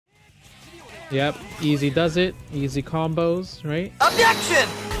Yep, easy does it. Easy combos, right? Objection!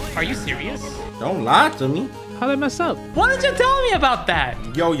 Are you serious? Don't lie to me. How'd I mess up? Why didn't you tell me about that?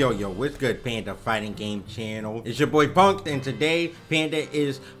 Yo, what's good, Panda Fighting Game channel? It's your boy Punk, and today Panda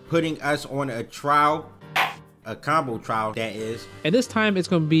is putting us on a trial, a combo trial, that is. And this time it's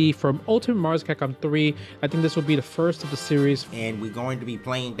going to be from Ultimate Mario Capcom 3. I think this will be the first of the series. And we're going to be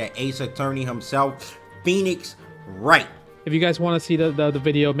playing the ace attorney himself, Phoenix Wright. If you guys want to see the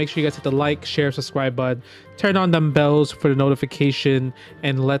video, make sure you guys hit the like, share, subscribe button, turn on them bells for the notification,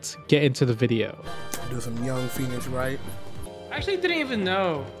 and let's get into the video. Do some young Phoenix Wright. I actually didn't even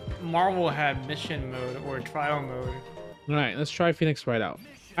know Marvel had mission mode or trial mode. All right, let's try Phoenix Wright out.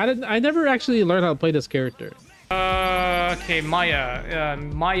 I never actually learned how to play this character. Okay, Maya.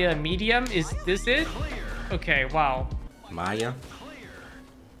 Maya medium, is this it? Okay, wow. Maya?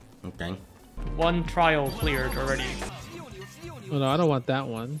 Okay. One trial cleared already. Oh no, I don't want that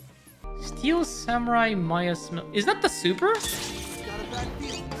one. Steel Samurai Maya smell. Is that the super?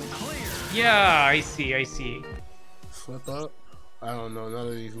 Yeah, I see. Flip up? I don't know none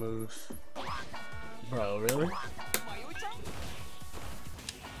of these moves. Bro, really?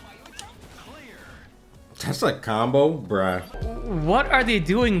 That's a combo, bruh. What are they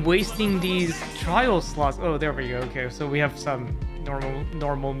doing wasting these trial slots? Oh, there we go. Okay, so we have some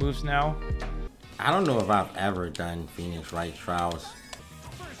normal moves now. I don't know if I've ever done Phoenix Wright trials.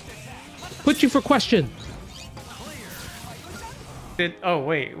 Put you for question. Oh,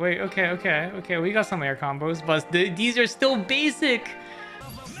 wait. Okay. We got some air combos, but these are still basic.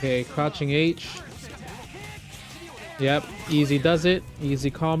 Okay, crouching H. Yep, easy does it.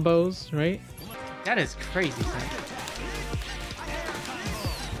 Easy combos, right? That is crazy.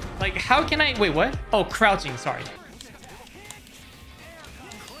 Like, how can I... Wait, what? Oh, crouching, sorry.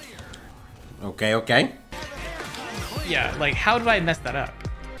 Okay. Yeah, like, how do I mess that up?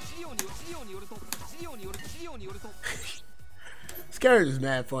 This character is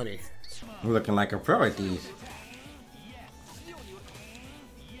mad funny. I'm looking like a pro at these.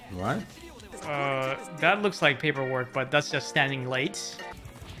 What? That looks like paperwork, but that's just standing late.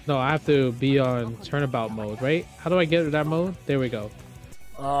 No, I have to be on turnabout mode, right? How do I get to that mode? There we go.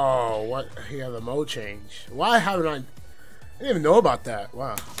 Oh, what? He had a mode change. Why haven't I didn't even know about that.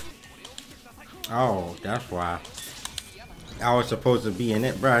 Wow. Oh, that's why. I was supposed to be in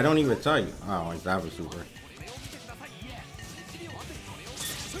it, bro. I don't even tell you. Oh, it's that was super.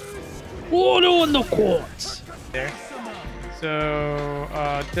 Water on the courts. There. So,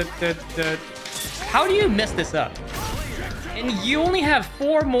 how do you mess this up? And you only have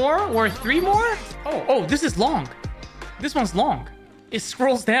 4 more or 3 more? Oh, this is long. This one's long. It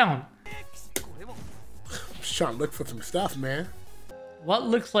scrolls down. Just trying to look for some stuff, man. What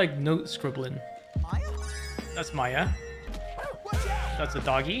looks like note scribbling? That's Maya. That's a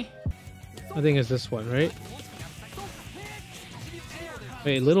doggy. I think it's this one, right?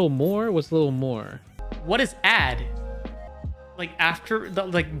 Wait, little more? What's little more? What is add? Like after,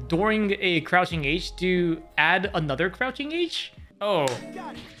 like during a crouching H, do you add another crouching H? Oh.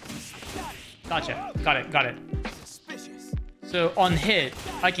 Gotcha. Got it. So on hit,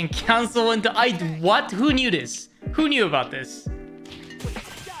 I can cancel into what? Who knew this? Who knew about this?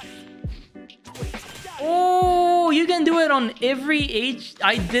 Oh, you can do it on every H?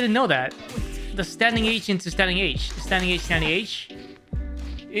 I didn't know that. The standing H into standing H. Standing H.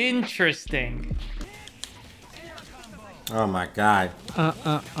 Interesting. Oh my god.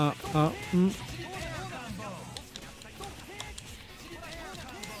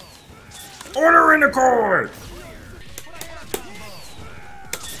 Order in the court!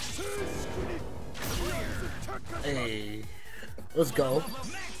 Hey, let's go.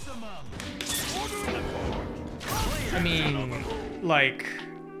 I mean, like,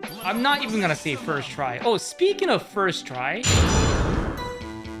 I'm not even gonna say first try. Oh, speaking of first try,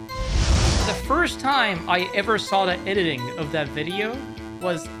 the first time I ever saw the editing of that video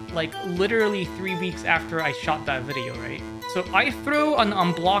was like literally 3 weeks after I shot that video, right? So I throw an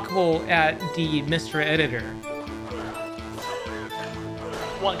unblockable at the Mr. Editor.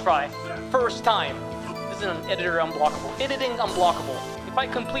 One try. First time. This is an editor unblockable. Editing unblockable. If I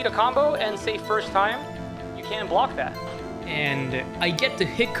complete a combo and say first time, you can't block that. And I get to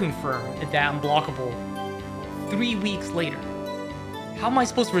hit confirm at that unblockable 3 weeks later. How am I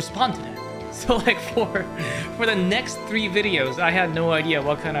supposed to respond to that? So like for the next 3 videos, I had no idea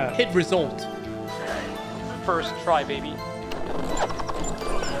what kind of hit result. First try, baby.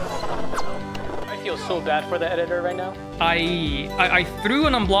 I feel so bad for the editor right now. I threw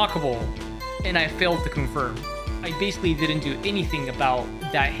an unblockable and I failed to confirm. I basically didn't do anything about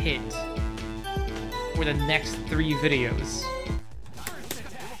that hit for the next 3 videos.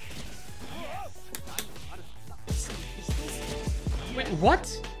 What?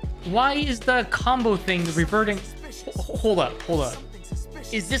 Why is the combo thing reverting? Hold up.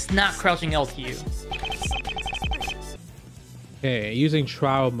 Is this not crouching LTU? Okay, using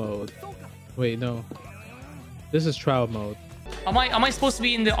trial mode. Wait, no. This is trial mode. Am I supposed to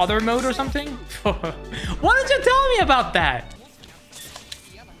be in the other mode or something? Why didn't you tell me about that?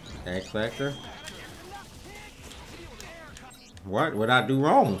 X Factor? What would I do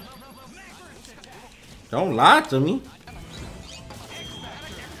wrong? Don't lie to me.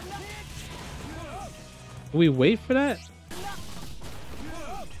 Do we wait for that?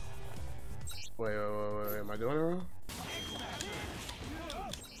 Wait. Am I doing it wrong?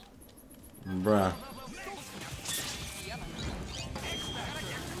 Bruh.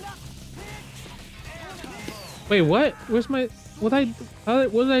 Wait, what? Where's my... What did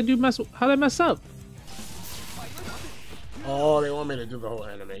I do mess... How did I mess up? Oh, they want me to do the whole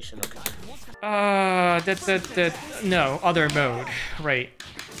animation. Okay. No, other mode. Right.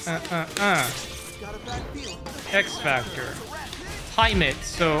 X Factor. Time it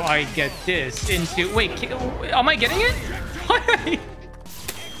so I get this into... Wait, am I getting it?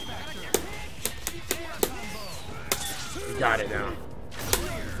 Got it now.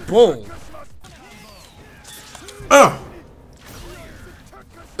 Boom.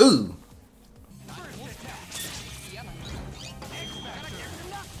 Ooh.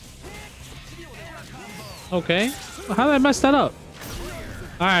 Okay. Well, how did I mess that up?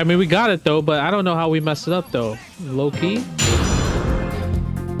 Alright, I mean, we got it though, but I don't know how we messed it up though. Low key.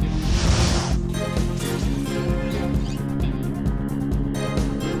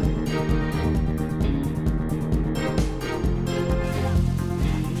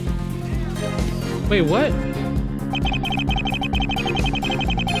 Wait, what?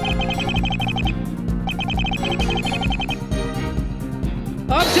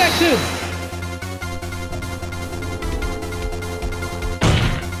 Objection!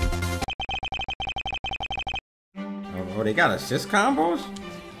 Oh, they got assist combos?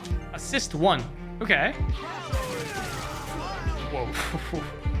 Assist 1. Okay. Whoa.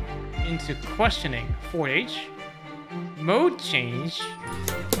 Into questioning. 4H. Mode change.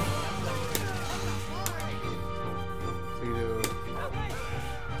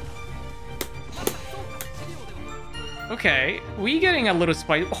 Okay, we getting a little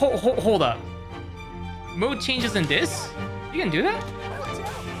spicy. Hold up. Mode changes in this? You can do that?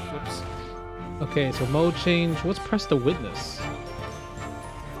 Whoops. Okay, so mode change. What's press the witness?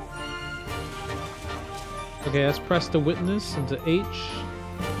 Okay, let's press the witness into H.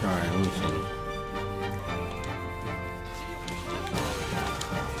 Alright, let me see.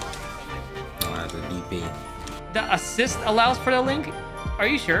 Oh, that's a DP. The assist allows for the link? Are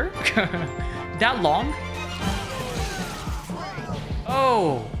you sure? That long?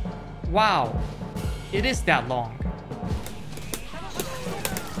 Oh, wow. It is that long.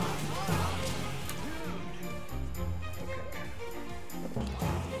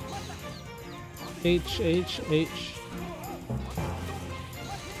 H.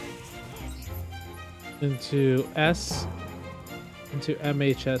 Into S. Into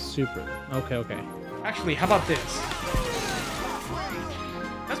MHS Super. Okay. Actually, how about this?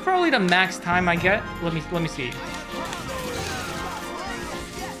 That's probably the max time I get. Let me see.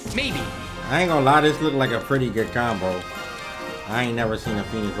 Maybe. I ain't gonna lie, this look like a pretty good combo. I ain't never seen a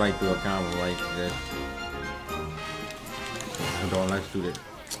Phoenix Wright do a combo like this. Hold on, let's do this.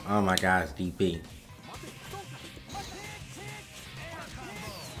 Oh my god, it's DP.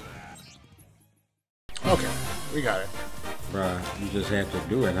 Okay, we got it. Bruh, you just have to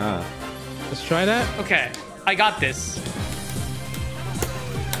do it, huh? Let's try that. Okay, I got this.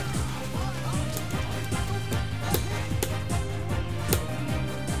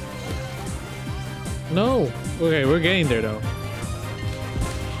 No. Okay, we're getting there though.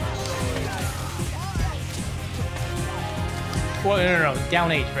 Well, no.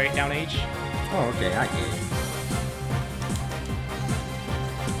 Down H, right? Down H. Oh, okay, I get it.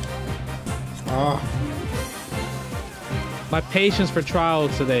 Oh, My patience for trial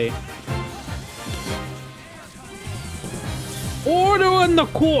today. Order in the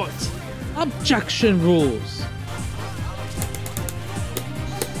court. Objection rules.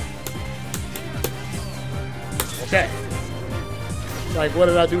 Okay. Like, what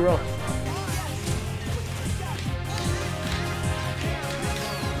did I do wrong?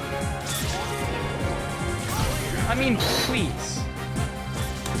 I mean, please.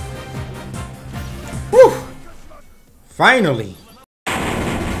 whew! Finally.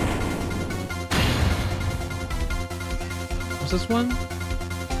 What's this one?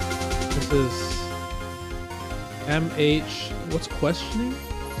 This is MH. What's questioning?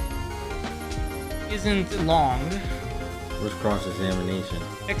 Isn't long. What's cross-examination?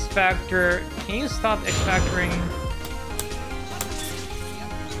 X Factor. Can you stop X Factoring?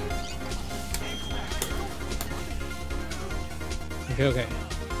 Okay, okay.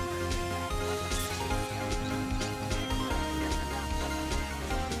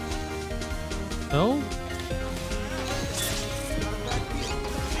 No?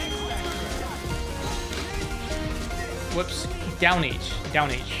 Whoops. Down H.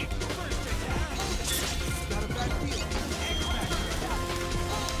 Down H.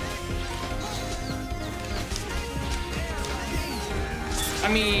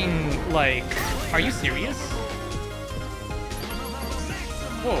 I mean, like, are you serious?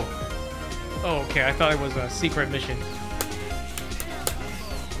 Whoa. Oh, okay. I thought it was a secret mission.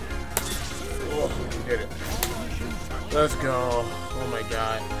 Oh, we did it. Let's go. Oh my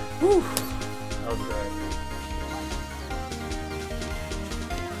god. Whew. That was good.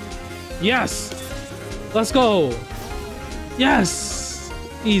 Yes! Let's go! Yes!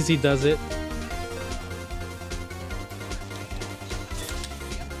 Easy does it.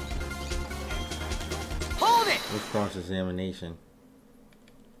 Hold it! What's cross-examination?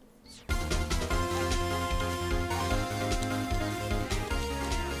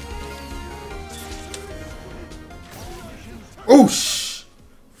 Oosh!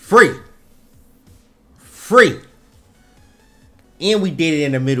 Free! Free! And we did it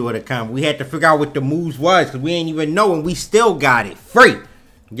in the middle of the combo. We had to figure out what the moves was because we ain't even know and we still got it. Free!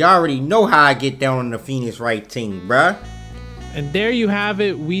 Y'all already know how I get down on the Phoenix Wright team, bruh. And there you have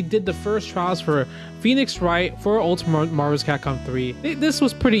it. We did the first trials for Phoenix Wright for Ultimate Marvel's Capcom 3. This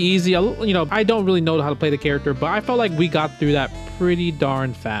was pretty easy. You know, I don't really know how to play the character, but I felt like we got through that pretty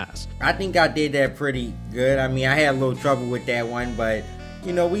darn fast. I think I did that pretty good. I mean, I had a little trouble with that one, but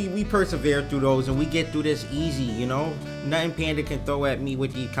you know, we persevere through those and we get through this easy, you know. Nothing Panda can throw at me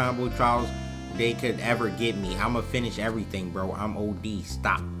with these combo trials they could ever get me. I'ma finish everything, bro. I'm OD.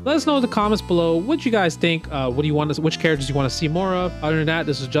 Stop. Let us know in the comments below what you guys think. What do you want? Which characters you want to see more of? Other than that,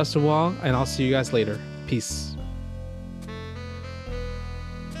 this is Justin Wong, and I'll see you guys later. Peace.